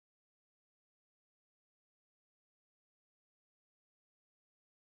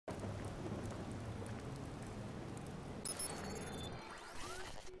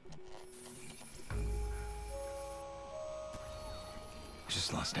I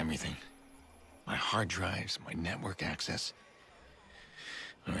just lost everything. My hard drives, my network access.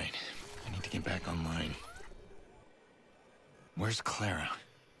 All right, I need to get back online. Where's Clara?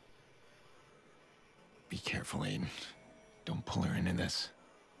 Be careful, Aiden. Don't pull her into this.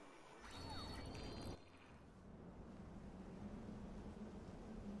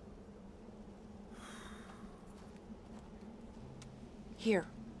 Here.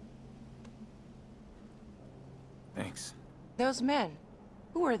 Thanks. Those men.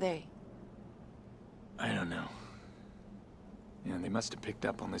 Who are they? I don't know. Yeah, they must have picked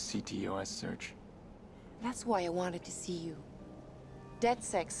up on the CTOS search. That's why I wanted to see you.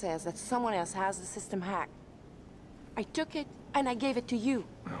 DedSec says that someone else has the system hacked. I took it, and I gave it to you.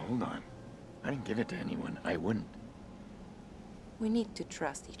 Now, hold on. I didn't give it to anyone. I wouldn't. We need to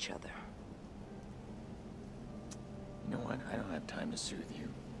trust each other. You know what? I don't have time to soothe you,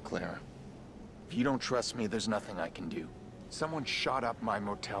 Clara. If you don't trust me, there's nothing I can do. Someone shot up my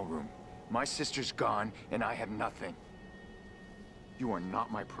motel room. My sister's gone, and I have nothing. You are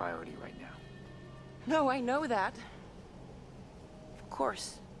not my priority right now. No, I know that. Of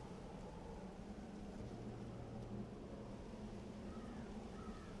course.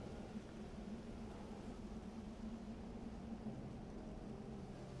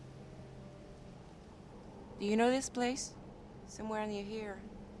 Do you know this place? Somewhere near here.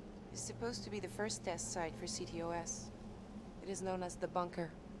 It's supposed to be the first test site for CTOS. It is known as the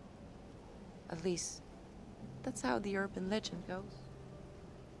bunker. At least, that's how the urban legend goes.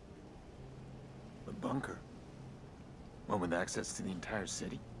 The bunker? One with access to the entire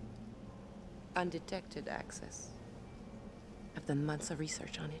city? Undetected access. I've done months of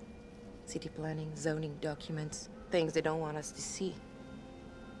research on it. City planning, zoning documents, things they don't want us to see.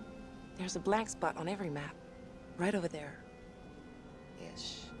 There's a blank spot on every map. Right over there.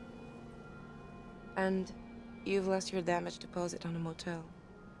 Ish. And you've lost your damage deposit on a motel.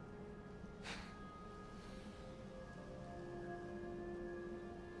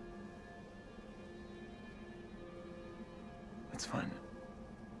 It's fine.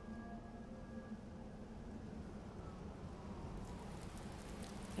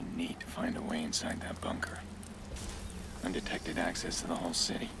 You need to find a way inside that bunker. Undetected access to the whole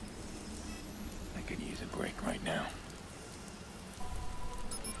city. I could use a break right now.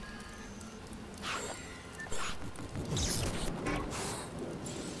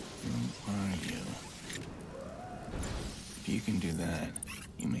 Who are you? If you can do that,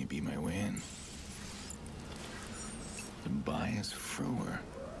 you may be my way in. Tobias Frewer.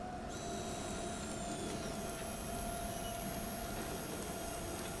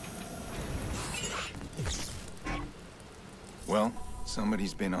 Well,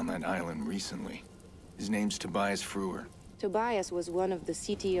 somebody's been on that island recently. His name's Tobias Frewer. Tobias was one of the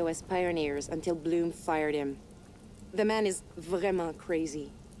CTOS pioneers until Bloom fired him. The man is vraiment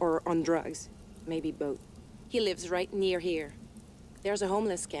crazy. Or on drugs. Maybe both. He lives right near here. There's a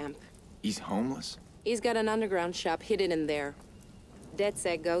homeless camp. He's homeless? He's got an underground shop hidden in there.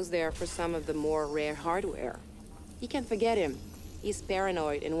 DedSec goes there for some of the more rare hardware. You can't forget him. He's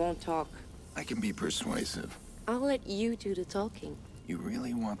paranoid and won't talk. I can be persuasive. I'll let you do the talking. You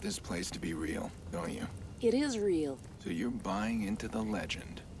really want this place to be real, don't you? It is real. So you're buying into the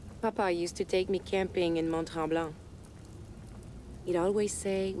legend. Papa used to take me camping in Mont Tremblant. He'd always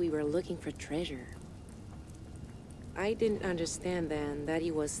say we were looking for treasure. I didn't understand then that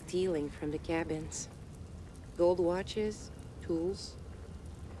he was stealing from the cabins. Gold watches, tools.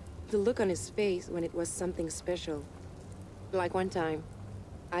 The look on his face when it was something special. Like one time,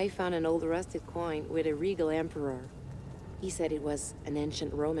 I found an old rusted coin with a regal emperor. He said it was an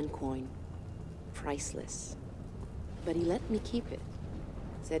ancient Roman coin. Priceless. But he let me keep it.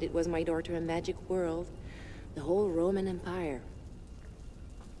 Said it was my door to a magic world, the whole Roman Empire.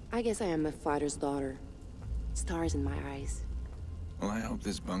 I guess I am my father's daughter. Stars in my eyes. Well, I hope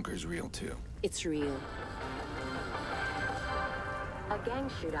this bunker's real too. It's real. A gang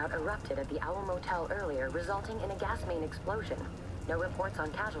shootout erupted at the Owl Motel earlier, resulting in a gas main explosion. No reports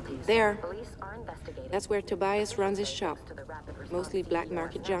on casualties. There. Police are investigating. That's where Tobias runs his shop. Mostly black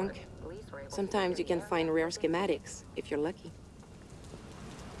market junk. Sometimes you can find rare schematics, if you're lucky.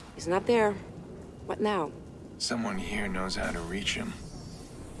 He's not there. What now? Someone here knows how to reach him.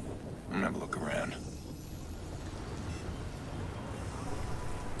 I'm gonna have a look around.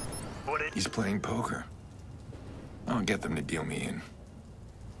 He's playing poker. I'll get them to deal me in.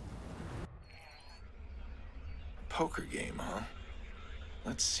 Poker game, huh?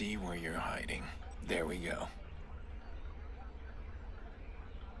 Let's see where you're hiding. There we go.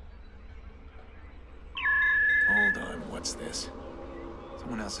 Hold on, what's this?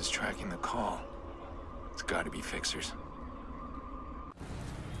 Someone else is tracking the call. It's gotta be fixers.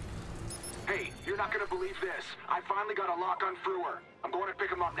 Hey, you're not gonna believe this. I finally got a lock on Frewer. I'm going to pick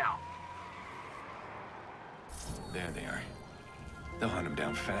him up now. There they are. They'll hunt him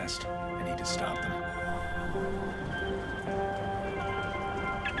down fast. I need to stop them.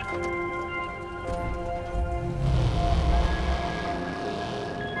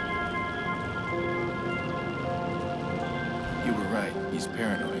 You were right. He's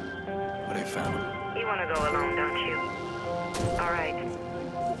paranoid. But I found him. You want to go alone, don't you? All right.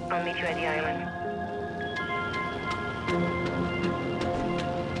 I'll meet you at the island.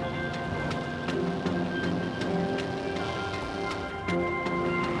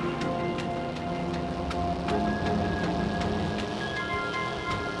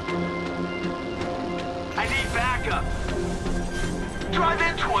 I need backup. Drive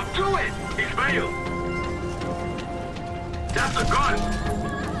into him. Do it. He's failed. That's a gun.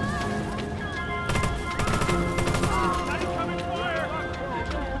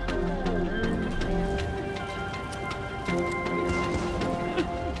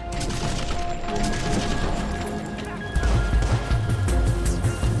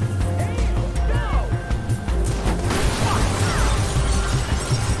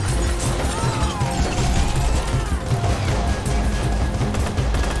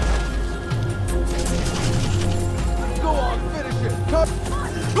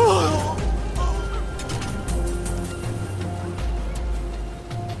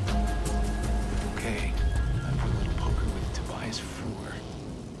 Okay, I put a little poker with Tobias Frewer.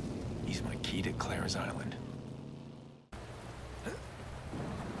 He's my key to Clara's Island.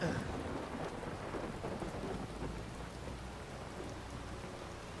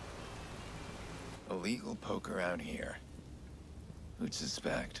 Illegal poker out here. Who'd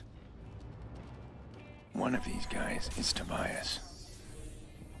suspect? One of these guys is Tobias.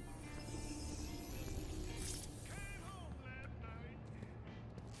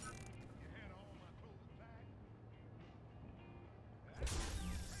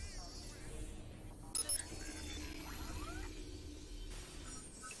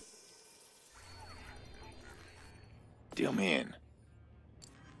 Deal me in.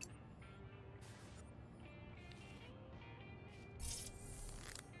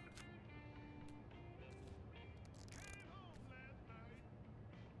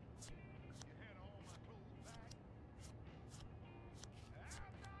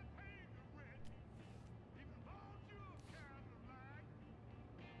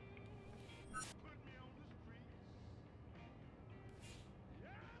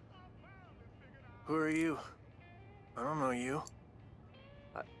 Who are you? I don't know you.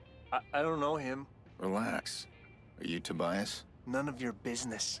 I don't know him. Relax. Are you Tobias? None of your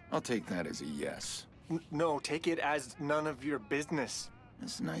business. I'll take that as a yes. No, take it as none of your business.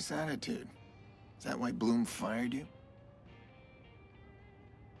 That's a nice attitude. Is that why Bloom fired you?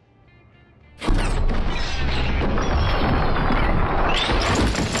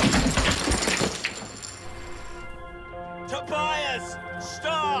 Tobias!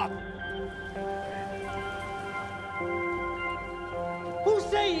 Stop! Who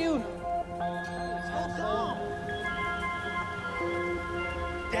say you? Hold on.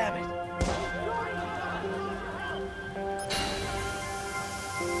 Damn it!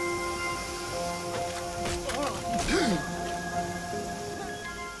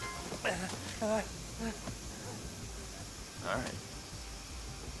 All right.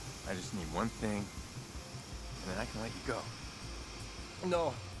 I just need one thing, and then I can let you go.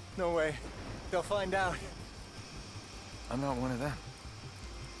 No, no way. They'll find out. I'm not one of them.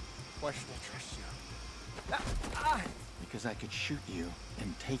 Why should I trust you? Because I could shoot you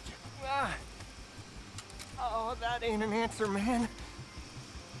and take it. Oh, that ain't an answer, man.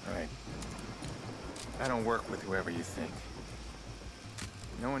 All right. I don't work with whoever you think.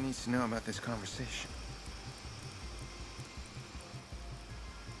 No one needs to know about this conversation.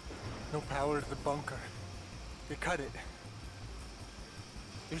 No power to the bunker. They cut it.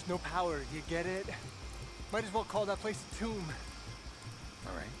 There's no power, you get it? Might as well call that place a tomb.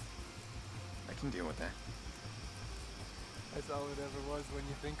 All right. I can deal with that. That's all it ever was when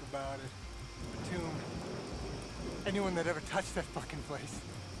you think about it. A tomb. Anyone that ever touched that fucking place.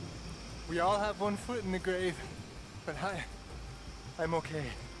 We all have one foot in the grave. But I'm okay.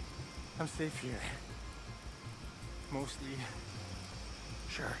 I'm safe here. Mostly.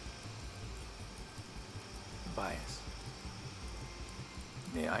 Sure. Tobias.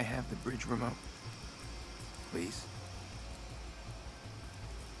 May I have the bridge remote? Please?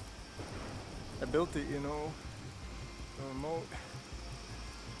 I built it, you know. The remote.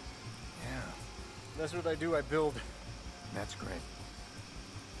 Yeah, That's what I do, I build. that's great.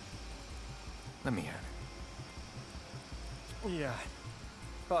 Let me have it. Yeah.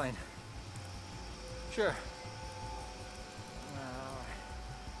 Fine. Sure.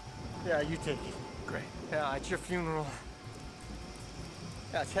 Yeah, you take it. Great. Yeah, it's your funeral.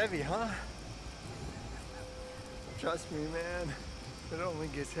 Yeah, it's heavy, huh? Trust me, man. It only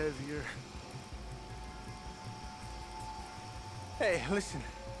gets heavier. Hey, listen.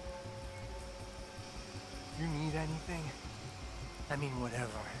 You need anything? I mean, whatever.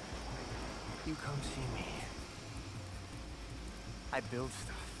 You come see me. I build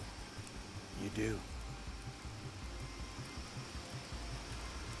stuff. You do.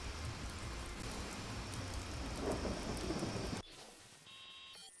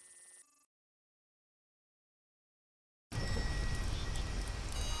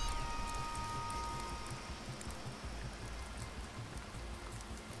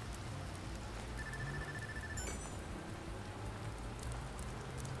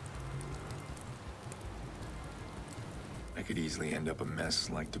 I could easily end up a mess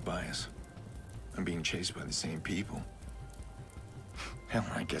like Tobias. I'm being chased by the same people. Hell,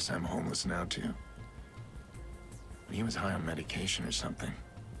 I guess I'm homeless now, too. But he was high on medication or something.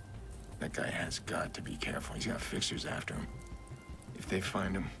 That guy has got to be careful. He's got fixers after him. If they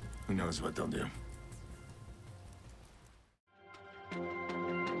find him, who knows what they'll do.